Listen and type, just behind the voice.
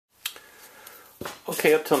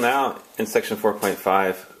Okay, up till now in section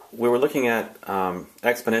 4.5, we were looking at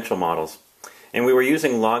exponential models. And we were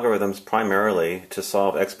using logarithms primarily to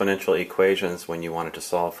solve exponential equations when you wanted to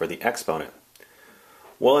solve for the exponent.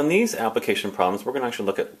 Well, in these application problems, we're going to actually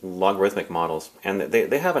look at logarithmic models. And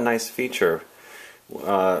they have a nice feature,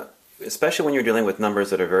 especially when you're dealing with numbers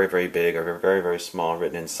that are very, very big or very, very small,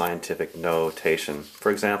 written in scientific notation. For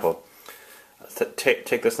example,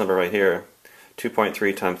 take this number right here,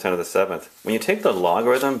 2.3 times 10 to the 7th. When you take the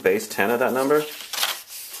logarithm base 10 of that number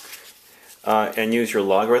and use your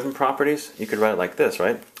logarithm properties, you could write it like this,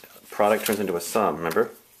 right? Product turns into a sum, remember?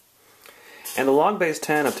 And the log base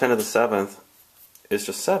 10 of 10 to the 7th is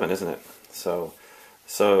just 7, isn't it?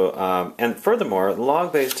 And furthermore,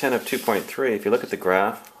 log base 10 of 2.3, if you look at the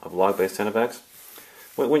graph of log base 10 of x,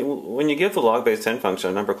 when you give the log base 10 function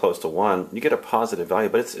a number close to 1, you get a positive value,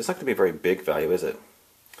 but it's not going to be a very big value, is it?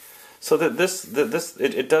 So that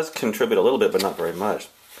it does contribute a little bit, but not very much.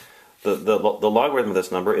 The logarithm of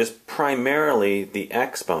this number is primarily the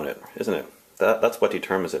exponent, isn't it? That's what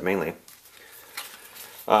determines it mainly.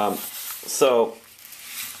 So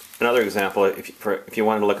another example, if you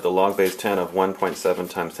wanted to look at the log base 10 of 1.7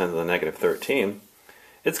 times 10 to the negative 13,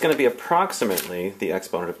 it's going to be approximately the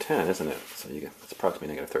exponent of 10, isn't it? So it's approximately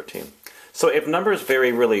negative 13. So if numbers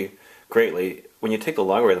vary really greatly, when you take the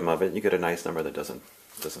logarithm of it, you get a nice number that doesn't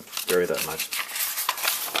vary that much.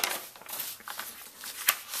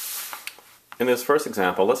 In this first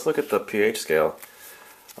example, let's look at the pH scale.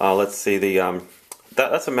 Let's see,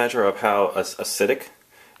 that's a measure of how acidic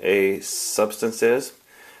a substance is.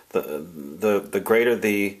 The greater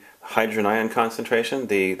the hydrogen ion concentration,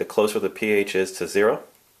 the closer the pH is to 0.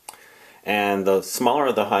 And the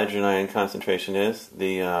smaller the hydrogen ion concentration is,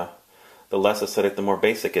 the less acidic, the more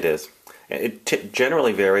basic it is. It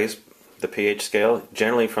generally varies, the pH scale,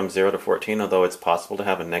 generally from 0 to 14, although it's possible to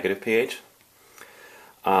have a negative pH.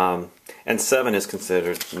 And 7 is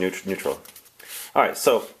considered neutral. Alright,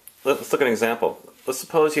 so let's look at an example. Let's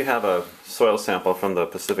suppose you have a soil sample from the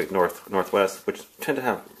Pacific Northwest, which tend to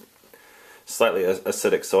have slightly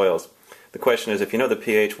acidic soils. The question is, if you know the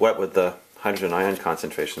pH, what would the hydrogen ion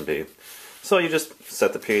concentration be? So you just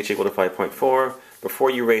set the pH equal to 5.4.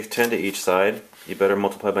 Before you raise 10 to each side, you better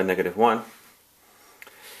multiply by negative 1.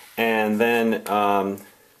 And then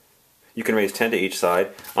you can raise 10 to each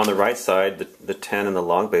side. On the right side, the 10 and the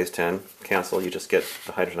log base 10 cancel. You just get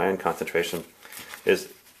the hydrogen ion concentration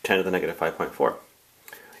is 10 to the negative 5.4.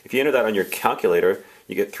 If you enter that on your calculator,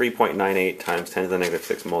 you get 3.98 times 10 to the negative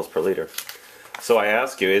 6 moles per liter. So I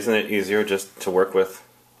ask you, isn't it easier just to work with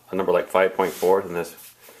a number like 5.4 than this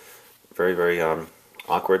very, very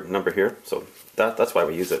awkward number here? So that's why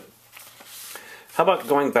we use it. How about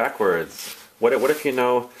going backwards? What if you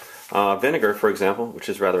know vinegar, for example, which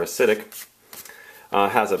is rather acidic,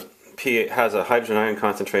 has a hydrogen ion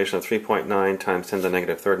concentration of 3.9 times 10 to the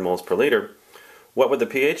negative 3rd moles per liter. What would the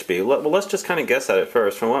pH be? Well, let's just kind of guess at it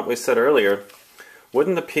first. From what we said earlier,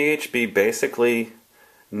 wouldn't the pH be basically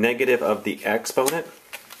negative of the exponent,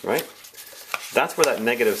 right? That's where that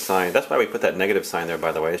negative sign, that's why we put that negative sign there,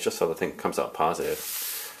 by the way. It's just so the thing comes out positive.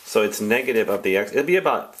 So it's negative of the it'd be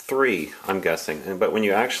about 3, I'm guessing. But when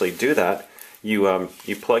you actually do that, you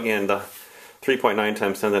plug in the 3.9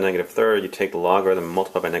 times 10 to the negative 3rd, you take the logarithm and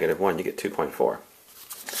multiply by negative 1, you get 2.4.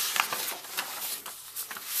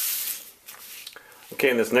 Okay,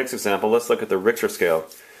 in this next example, let's look at the Richter scale,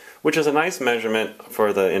 which is a nice measurement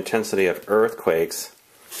for the intensity of earthquakes.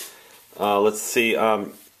 Let's see,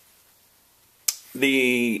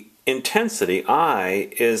 the intensity, I,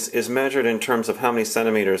 is measured in terms of how many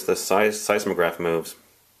centimeters the seismograph moves.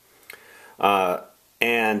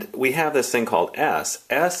 And we have this thing called S.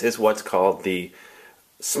 S is what's called the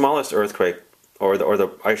smallest earthquake, or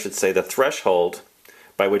I should say the threshold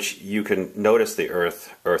by which you can notice the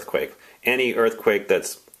earthquake. Any earthquake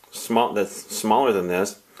that's smaller than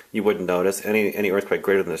this, you wouldn't notice. Any earthquake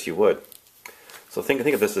greater than this, you would. So think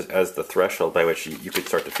of this as the threshold by which you could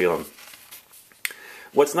start to feel them.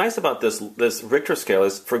 What's nice about this Richter scale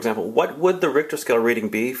is, for example, what would the Richter scale reading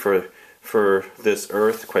be for this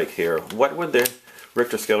earthquake here? What would the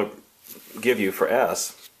Richter scale give you for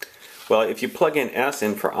S? Well, if you plug in S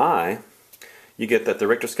in for I, you get that the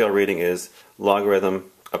Richter scale reading is logarithm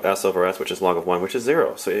of S over S, which is log of 1, which is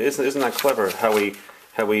 0. So isn't that clever how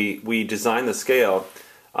we design the scale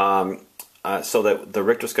so that the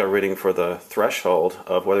Richter scale reading for the threshold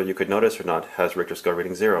of whether you could notice or not has Richter scale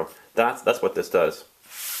reading 0. That's what this does.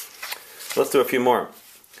 Let's do a few more.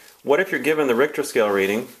 What if you're given the Richter scale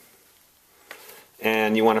reading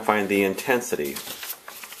and you want to find the intensity?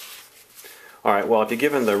 Alright, well, if you're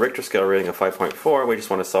given the Richter scale reading of 5.4, we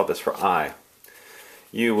just want to solve this for I.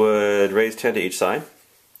 you would raise 10 to each side.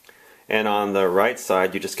 And on the right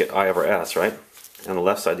side, you just get I over S, right? On the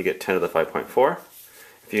left side, you get 10 to the 5.4.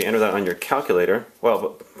 If you enter that on your calculator,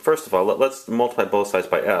 well, first of all, let's multiply both sides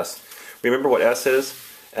by S. Remember what S is?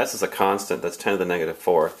 S is a constant. That's 10 to the negative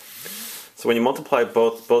 4. So when you multiply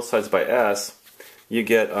both sides by S, you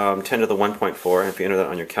get 10 to the 1.4. And if you enter that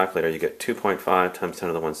on your calculator, you get 2.5 times 10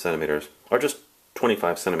 to the 1 centimeters, or just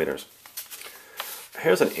 25 centimeters.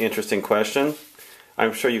 Here's an interesting question.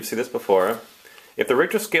 I'm sure you've seen this before. If the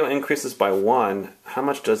Richter scale increases by 1, how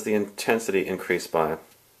much does the intensity increase by?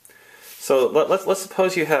 So let's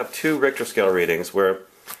suppose you have two Richter scale readings where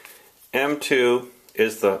M2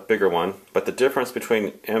 is the bigger one, but the difference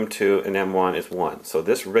between M2 and M1 is 1. So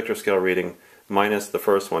this Richter scale reading minus the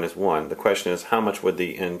first one is 1. The question is, how much would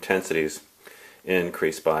the intensities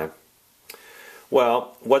increase by?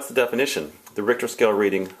 Well, what's the definition? The Richter scale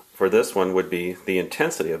reading for this one would be the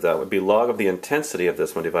intensity of that, would be log of the intensity of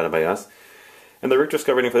this one divided by S. And the Richter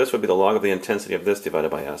scale reading for this would be the log of the intensity of this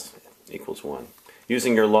divided by S equals 1.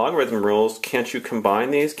 Using your logarithm rules, can't you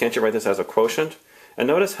combine these? Can't you write this as a quotient? And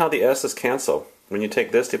notice how the S's cancel. When you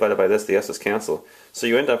take this divided by this, the S's cancel. So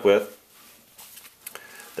you end up with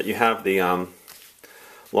that you have the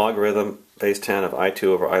logarithm base 10 of I2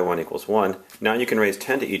 over I1 equals 1. Now you can raise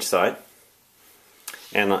 10 to each side.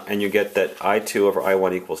 And you get that I2 over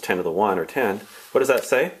I1 equals 10 to the 1, or 10. What does that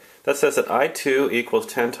say? That says that I2 equals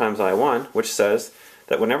 10 times I1, which says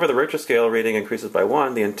that whenever the Richter scale reading increases by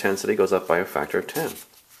 1, the intensity goes up by a factor of 10.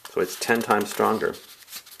 So it's 10 times stronger.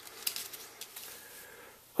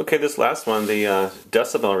 Okay, this last one, the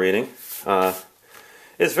decibel reading,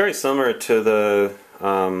 is very similar to the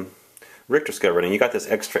Richter scale reading. You got this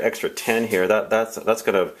extra 10 here. That's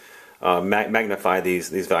going to magnify these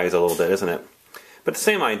values a little bit, isn't it? But the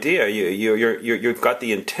same idea. You've got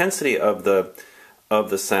the intensity of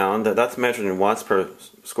the sound. That's measured in watts per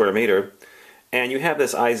square meter. And you have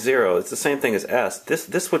this I0. It's the same thing as S.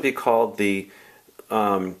 This would be called the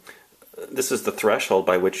this is the threshold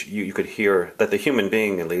by which you could hear, that the human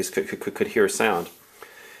being at least could hear sound.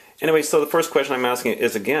 Anyway, so the first question I'm asking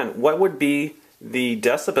is, again, what would be the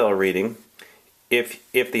decibel reading if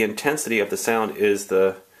the intensity of the sound is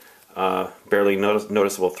the barely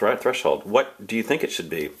noticeable threshold? What do you think it should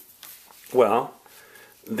be? Well,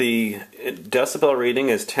 the decibel reading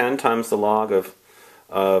is 10 times the log of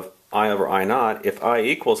I over I naught. If I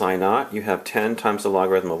equals I naught, you have 10 times the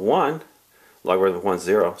logarithm of 1. Logarithm of 1 is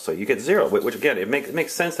 0, so you get 0. Which again, it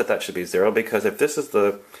makes sense that should be 0, because if this is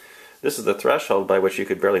the threshold by which you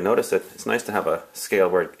could barely notice it, it's nice to have a scale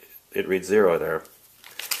where it reads 0 there.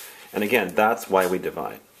 And again, that's why we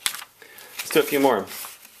divide. Let's do a few more.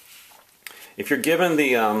 If you're given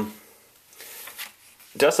the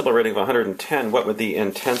decibel rating of 110, what would the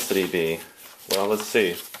intensity be? Well, let's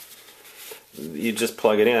see. You just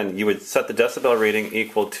plug it in. You would set the decibel rating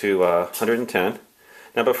equal to 110.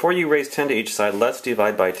 Now before you raise 10 to each side, let's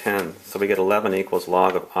divide by 10. So we get 11 equals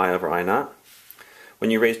log of I over I naught.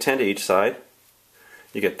 When you raise 10 to each side,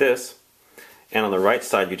 you get this. And on the right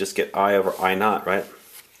side, you just get I over I naught, right?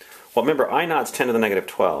 Well, remember, I naught is 10 to the negative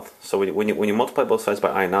 12. So when you multiply both sides by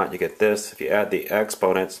I naught, you get this. If you add the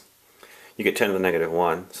exponents, you get 10 to the negative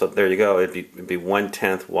 1. So there you go. It'd be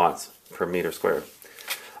 1/10 watts per meter squared.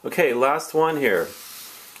 Okay, last one here.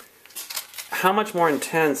 How much more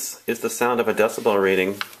intense is the sound of a decibel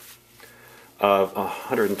reading of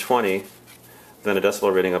 120 than a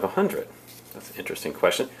decibel reading of 100? That's an interesting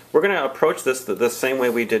question. We're going to approach this the same way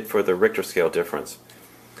we did for the Richter scale difference.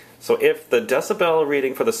 So if the decibel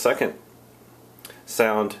reading for the second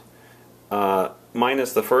sound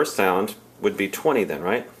minus the first sound would be 20 then,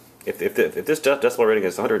 right? If this decibel rating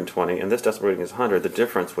is 120 and this decibel rating is 100, the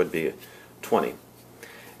difference would be 20.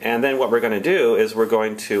 And then what we're going to do is we're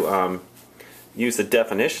going to use the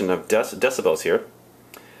definition of decibels here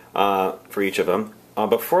for each of them.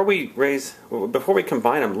 Before we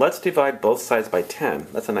combine them, let's divide both sides by 10.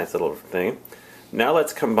 That's a nice little thing. Now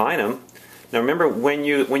let's combine them. Now remember, when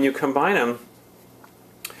you combine them,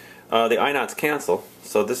 the I naughts cancel.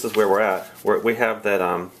 So this is where we're at. We have that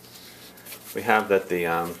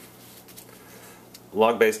the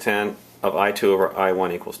log base 10 of I2 over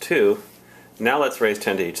I1 equals 2. Now let's raise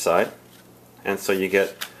 10 to each side, and so you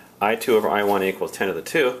get I2 over I1 equals 10 to the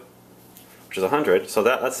 2, which is 100. So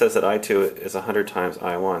that says that I2 is 100 times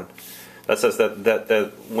I1. That says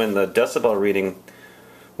that when the decibel reading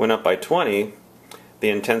went up by 20, the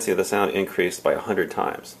intensity of the sound increased by 100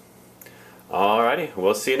 times. Alrighty,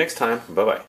 we'll see you next time. Bye-bye.